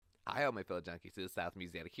Hi, all my fellow junkies. This is South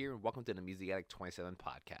Music Addict here, and welcome to the Music Addict 27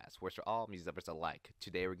 podcast, where it's for all music lovers alike.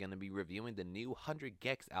 Today, we're going to be reviewing the new 100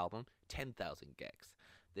 Gecs album, 10,000 Gecs.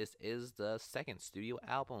 This is the second studio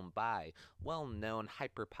album by well-known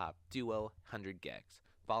hyperpop duo 100 Gecs,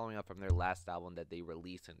 following up from their last album that they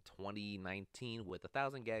released in 2019 with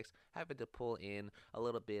 1,000 Gecs, having to pull in a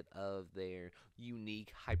little bit of their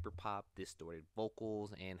unique hyperpop distorted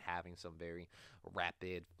vocals and having some very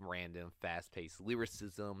rapid, random, fast-paced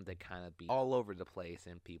lyricism that kind of be all over the place,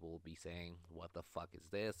 and people will be saying, "What the fuck is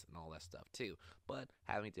this?" and all that stuff too. But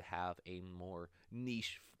having to have a more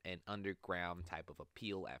niche and underground type of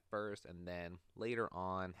appeal at first, and then later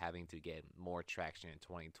on having to get more traction in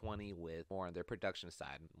 2020 with more on their production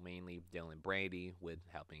side, mainly Dylan Brady with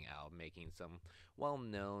helping out, making some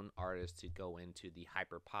well-known artists to go into the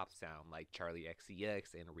hyper-pop sound like Charlie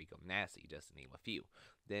XCX and Rico Nasty, just to name a few.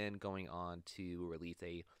 Then going on to release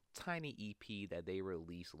a tiny EP that they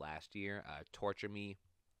released last year, Torture Me,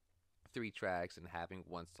 3 tracks, and having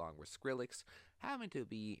one song with Skrillex, having to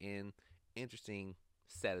be an interesting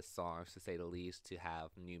set of songs to say the least, to have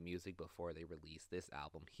new music before they release this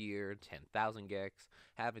album here, 10,000 Gecs,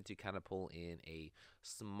 having to kind of pull in a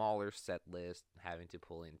smaller set list, having to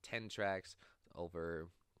pull in 10 tracks over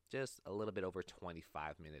just a little bit over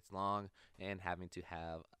 25 minutes long, and having to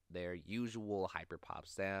have their usual hyperpop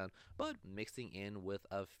sound, but mixing in with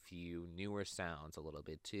a few newer sounds a little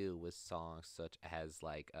bit too, with songs such as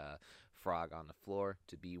like Frog on the Floor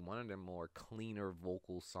to be one of their more cleaner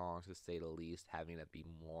vocal songs to say the least, having it be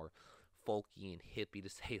more folky and hippie to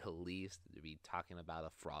say the least, to be talking about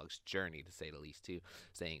a frog's journey to say the least too,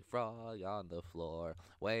 saying frog on the floor,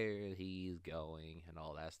 where he's going, and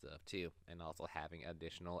all that stuff too, and also having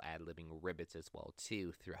additional ad-libbing ribbits as well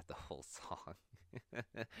too throughout the whole song.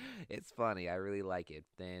 It's funny, I really like it.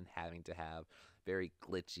 Then having to have very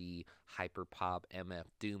glitchy hyper pop MF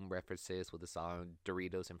Doom references with the song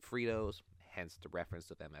Doritos and Fritos, hence the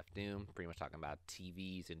reference of MF Doom, pretty much talking about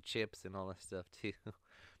TVs and chips and all that stuff too.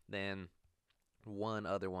 Then one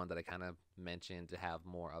other one that I kind of mentioned to have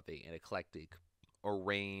more of an eclectic or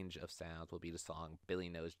range of sounds will be the song Billy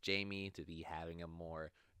Knows Jamie, to be having a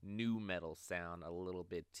more new metal sound a little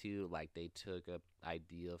bit too, like they took a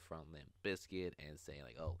idea from Limp Bizkit and saying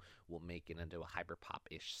like, oh, we'll make it into a hyper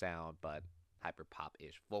pop-ish sound, but hyper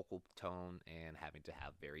pop-ish vocal tone, and having to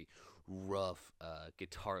have very rough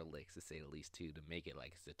guitar licks to say the least too, to make it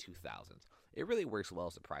like it's the 2000s. It really works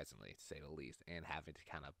well, surprisingly, to say the least, and having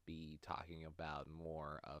to kind of be talking about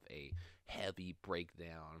more of a heavy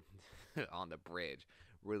breakdown on the bridge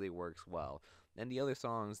really works well. And the other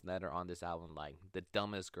songs that are on this album, like The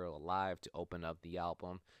Dumbest Girl Alive to open up the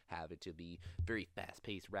album, have it to be very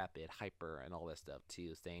fast-paced, rapid, hyper, and all that stuff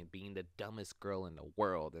too, saying being the dumbest girl in the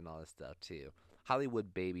world and all that stuff too.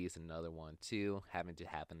 Hollywood Baby is another one too, having to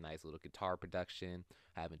have a nice little guitar production,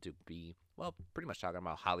 having to be, well, pretty much talking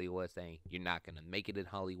about Hollywood, saying you're not going to make it in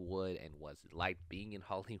Hollywood and what's it like being in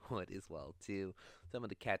Hollywood as well too. Some of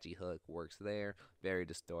the catchy hook works there, very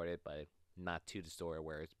distorted, but not too distorted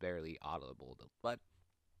where it's barely audible, but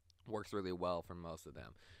works really well for most of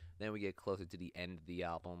them. Then we get closer to the end of the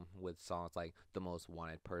album with songs like The Most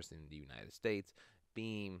Wanted Person in the United States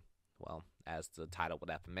being, well, as the title would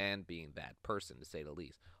have command, being that person to say the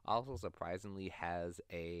least. Also surprisingly has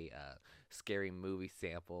a scary movie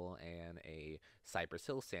sample and a Cypress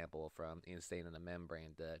Hill sample from Insane in the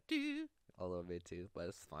Membrane, the do a little bit too, but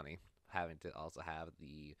it's funny having to also have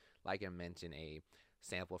the, like I mentioned, a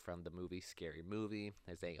sample from the movie Scary Movie.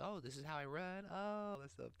 They say, oh, this is how I run. Oh,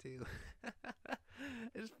 that stuff too.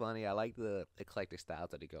 It's funny. I like the eclectic styles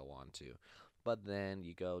that they go on to. But then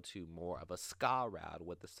you go to more of a ska route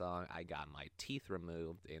with the song I Got My Teeth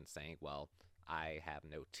Removed, and saying, well, I have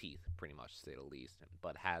no teeth, pretty much to say the least,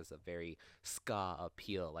 but has a very ska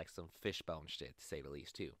appeal, like some fishbone shit to say the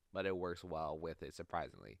least too. But it works well with it,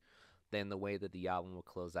 surprisingly. Then the way that the album will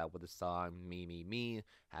close out with the song Me Me Me,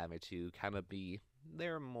 having to kind of be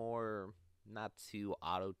their more not too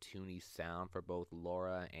auto-tuney sound for both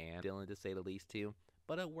Laura and Dylan to say the least too,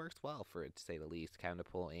 but it works well for it to say the least, kind of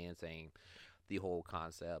pull in saying the whole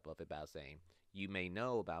concept of about saying you may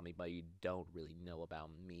know about me, but you don't really know about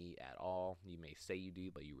me at all. You may say you do,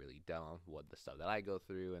 but you really don't. What the stuff that I go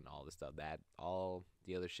through and all the stuff that all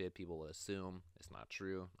the other shit people will assume it's not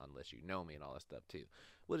true unless you know me and all that stuff too,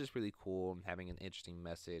 which is really cool and having an interesting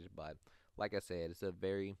message. But like I said, it's a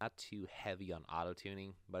very not too heavy on auto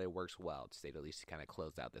tuning, but it works well to say the least to kind of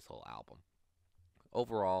close out this whole album.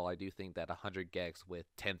 Overall, I do think that 100 Gecs with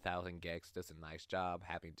 10,000 Gecs does a nice job,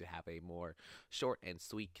 having to have a more short and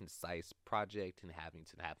sweet, concise project, and having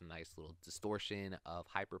to have a nice little distortion of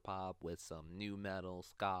hyperpop with some new metal,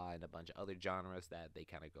 ska, and a bunch of other genres that they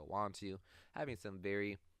kind of go on to, having some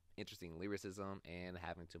very interesting lyricism, and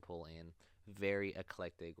having to pull in very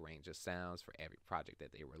eclectic range of sounds for every project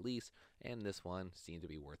that they release, and this one seemed to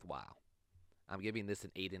be worthwhile. I'm giving this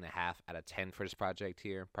an 8.5 out of 10 for this project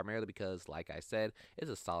here, primarily because, like I said, it's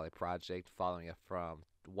a solid project following it from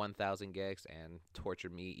 1000 Gecs and Torture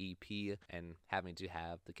Me EP, and having to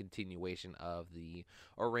have the continuation of the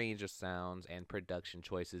range of sounds and production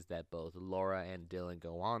choices that both Laura and Dylan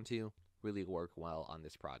go on to really work well on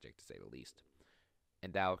this project, to say the least.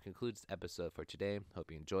 And that concludes the episode for today. Hope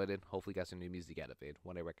you enjoyed it. Hopefully got some new music out of it.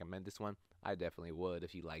 Would I recommend this one? I definitely would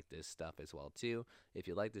if you like this stuff as well too. If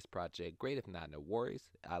you like this project, great. If not, no worries.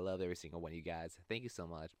 I love every single one of you guys. Thank you so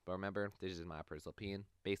much. But remember, this is my personal opinion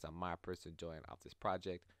based on my personal enjoyment of this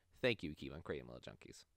project. Thank you. Keep on creating, little junkies.